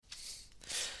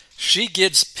She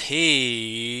gets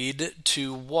paid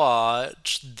to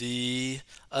watch the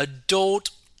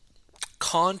adult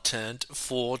content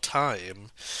full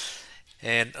time.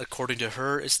 And according to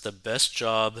her, it's the best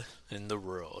job in the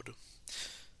world.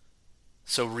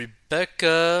 So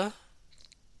Rebecca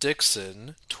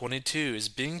Dixon, 22, is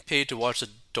being paid to watch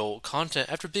adult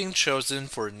content after being chosen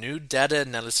for a new data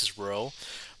analysis role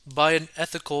by an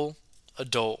ethical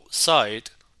adult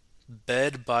site,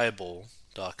 bedbible.com.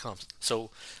 So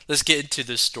let's get into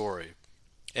this story.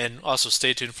 And also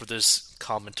stay tuned for this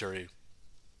commentary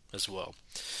as well.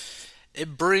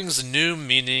 It brings new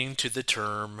meaning to the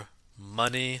term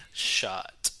money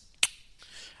shot.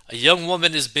 A young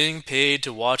woman is being paid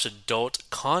to watch adult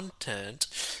content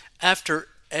after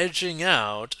edging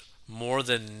out more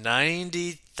than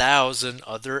 90,000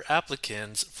 other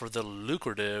applicants for the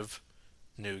lucrative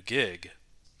new gig,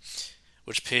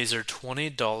 which pays her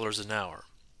 $20 an hour,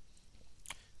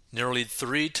 nearly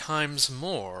 3 times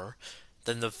more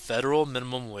than the federal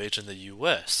minimum wage in the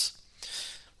U.S.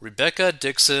 Rebecca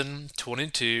Dixon,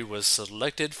 22, was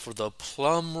selected for the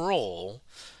plum role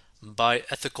by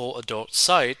ethical adult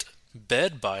site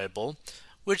Bed Bible,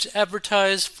 which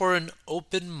advertised for an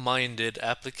open-minded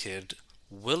applicant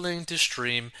willing to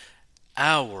stream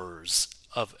hours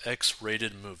of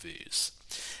X-rated movies.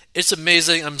 It's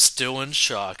amazing, I'm still in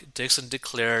shock, Dixon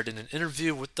declared in an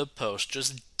interview with the Post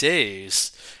just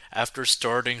days after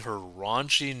starting her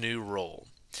raunchy new role.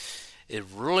 It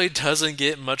really doesn't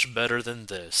get much better than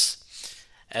this.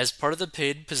 As part of the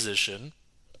paid position,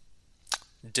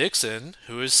 Dixon,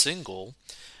 who is single,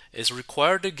 is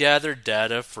required to gather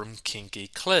data from kinky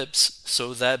clips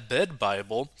so that Bed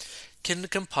Bible can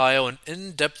compile an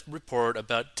in-depth report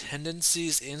about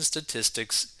tendencies and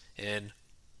statistics in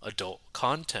adult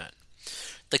content.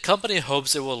 The company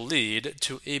hopes it will lead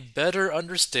to a better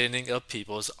understanding of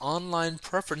people's online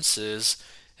preferences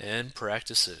and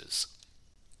practices.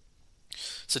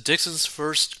 So Dixon's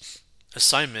first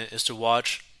assignment is to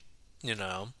watch, you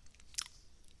know,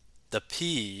 the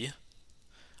P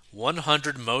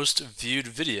 100 most viewed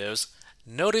videos,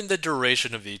 noting the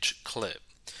duration of each clip,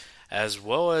 as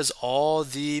well as all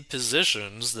the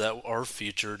positions that are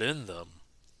featured in them.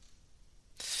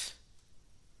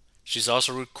 She's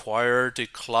also required to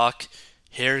clock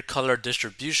hair color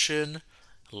distribution,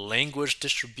 language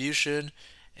distribution,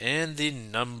 and the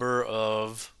number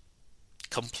of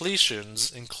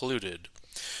completions included.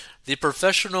 The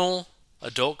professional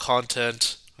adult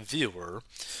content viewer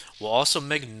will also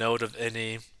make note of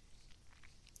any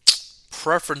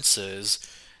preferences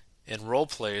and role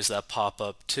plays that pop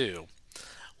up too.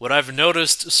 What I've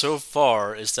noticed so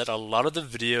far is that a lot of the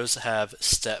videos have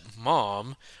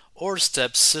stepmom or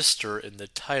stepsister in the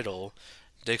title,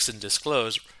 Dixon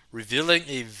disclosed, revealing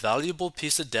a valuable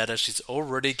piece of data she's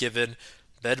already given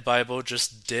Bed Bible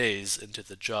just days into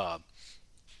the job.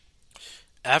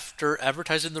 After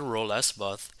advertising the role last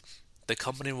month, the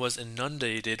company was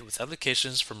inundated with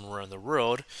applications from around the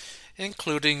world,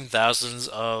 including thousands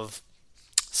of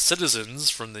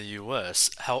citizens from the US.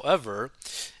 However,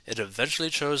 it eventually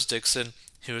chose Dixon,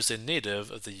 who is a native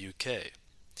of the UK.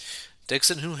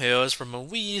 Dixon, who hails from a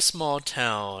wee small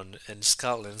town in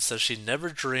Scotland, says she never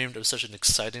dreamed of such an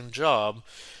exciting job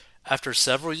after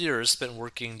several years spent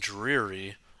working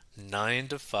dreary 9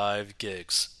 to 5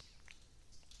 gigs.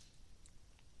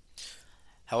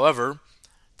 However,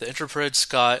 the intrepid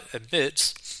Scot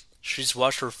admits she's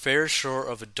watched her fair share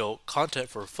of adult content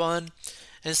for fun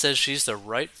and says she's the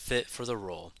right fit for the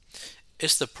role.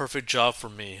 It's the perfect job for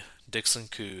me, Dixon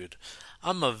cooed.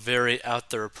 I'm a very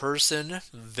out there person,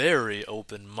 very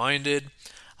open-minded.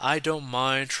 I don't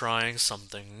mind trying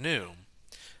something new.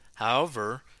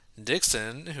 However,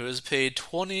 Dixon, who is paid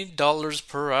 $20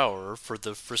 per hour for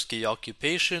the frisky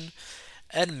occupation,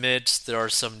 admits there are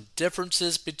some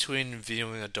differences between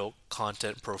viewing adult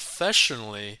content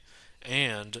professionally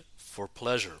and for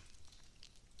pleasure.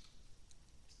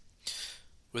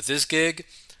 With this gig,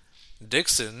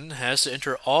 Dixon has to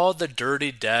enter all the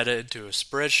dirty data into a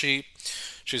spreadsheet.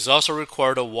 She's also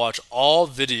required to watch all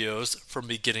videos from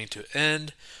beginning to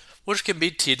end, which can be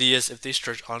tedious if they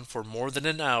stretch on for more than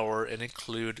an hour and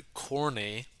include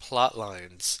corny plot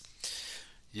lines.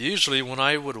 Usually, when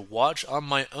I would watch on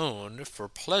my own for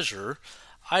pleasure,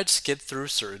 I'd skip through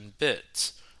certain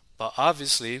bits. But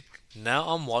obviously, now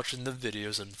I'm watching the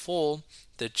videos in full,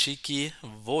 the cheeky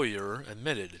voyeur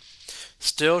admitted.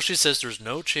 Still, she says there's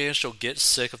no chance she'll get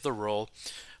sick of the role,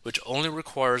 which only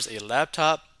requires a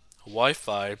laptop,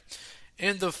 Wi-Fi,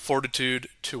 and the fortitude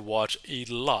to watch a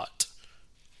lot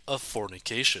of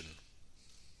fornication.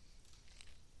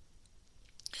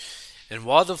 And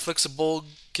while the flexible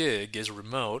gig is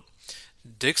remote,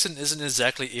 Dixon isn't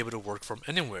exactly able to work from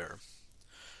anywhere.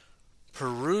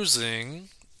 Perusing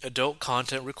adult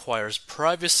content requires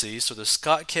privacy, so the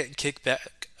Scot can't kick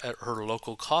back at her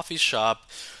local coffee shop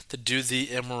to do the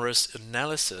amorous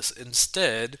analysis.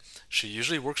 Instead, she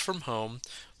usually works from home,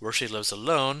 where she lives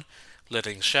alone,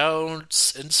 letting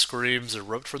shouts and screams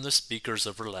erupt from the speakers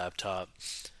of her laptop.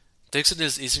 Dixon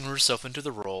is easing herself into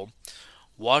the role,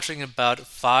 watching about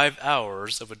 5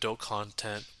 hours of adult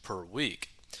content per week.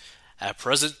 At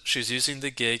present, she's using the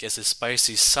gig as a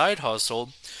spicy side hustle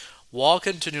while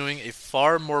continuing a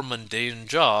far more mundane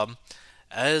job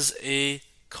as a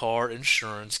car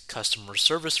insurance customer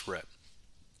service rep.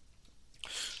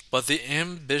 But the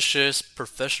ambitious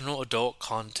professional adult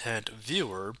content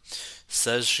viewer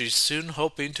says she's soon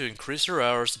hoping to increase her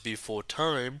hours to be full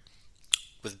time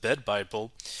with Bed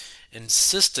Bible,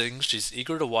 insisting she's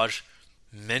eager to watch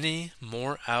many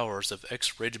more hours of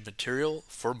X rated material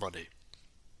for money.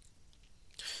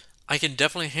 I can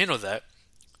definitely handle that,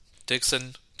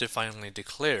 Dixon defiantly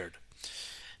declared,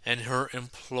 and her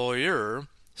employer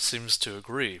seems to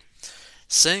agree,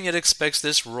 saying it expects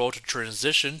this role to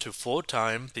transition to full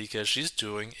time because she's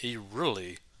doing a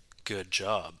really good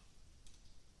job.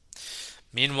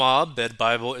 Meanwhile, Bed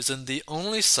Bible isn't the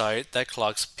only site that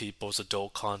clocks people's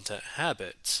adult content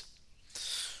habits.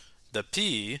 The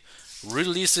P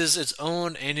releases its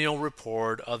own annual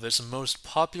report of its most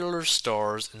popular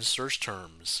stars in search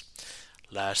terms.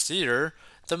 Last year,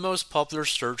 the most popular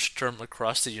search term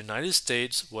across the United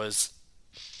States was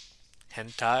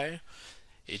hentai,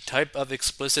 a type of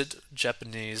explicit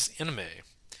Japanese anime.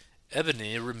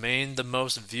 Ebony remained the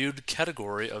most viewed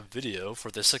category of video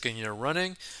for the second year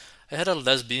running, ahead of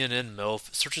lesbian and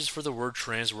MILF. Searches for the word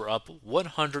trans were up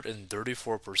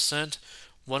 134%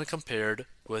 when compared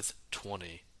with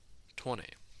 2020.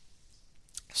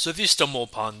 So if you stumble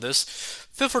upon this,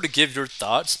 feel free to give your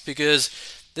thoughts because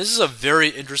this is a very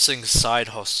interesting side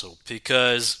hustle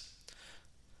because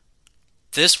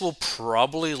this will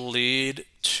probably lead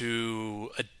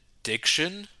to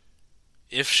addiction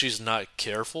if she's not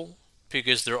careful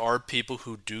because there are people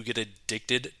who do get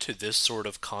addicted to this sort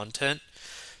of content.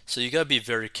 So you gotta be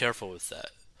very careful with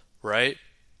that, right?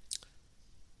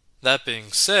 That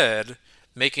being said,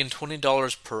 making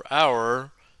 $20 per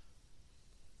hour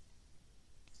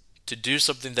to do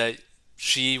something that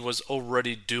she was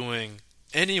already doing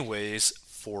anyways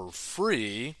for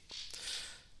free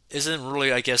isn't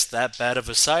really, I guess, that bad of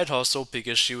a side hustle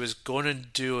because she was going to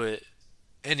do it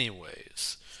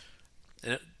anyways.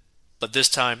 But this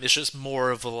time, it's just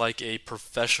more of like a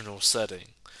professional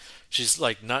setting. She's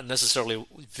like not necessarily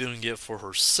viewing it for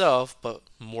herself, but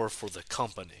more for the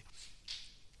company.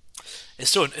 It's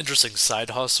still an interesting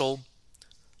side hustle.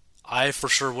 I for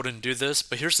sure wouldn't do this,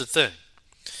 but here's the thing.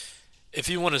 If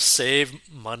you want to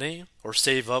save money or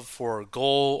save up for a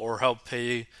goal or help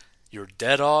pay your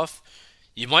debt off,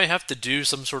 you might have to do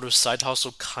some sort of side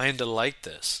hustle kind of like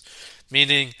this.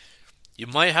 Meaning, you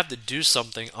might have to do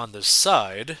something on the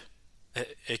side,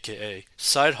 aka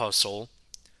side hustle,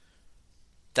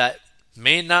 that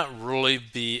may not really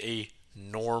be a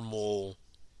normal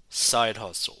side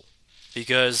hustle.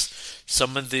 Because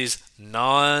some of these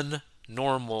non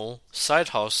normal side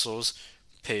hustles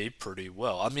pay pretty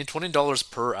well. I mean,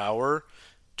 $20 per hour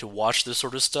to watch this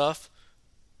sort of stuff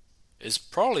is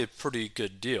probably a pretty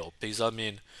good deal. Because, I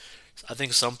mean, I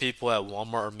think some people at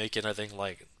Walmart are making, I think,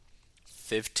 like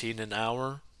 15 an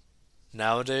hour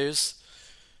nowadays.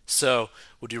 So,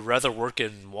 would you rather work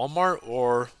in Walmart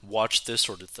or watch this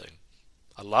sort of thing?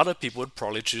 A lot of people would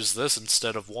probably choose this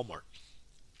instead of Walmart.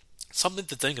 Something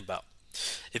to think about.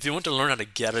 If you want to learn how to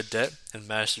get out of debt and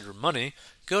master your money,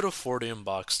 go to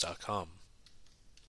 40inbox.com.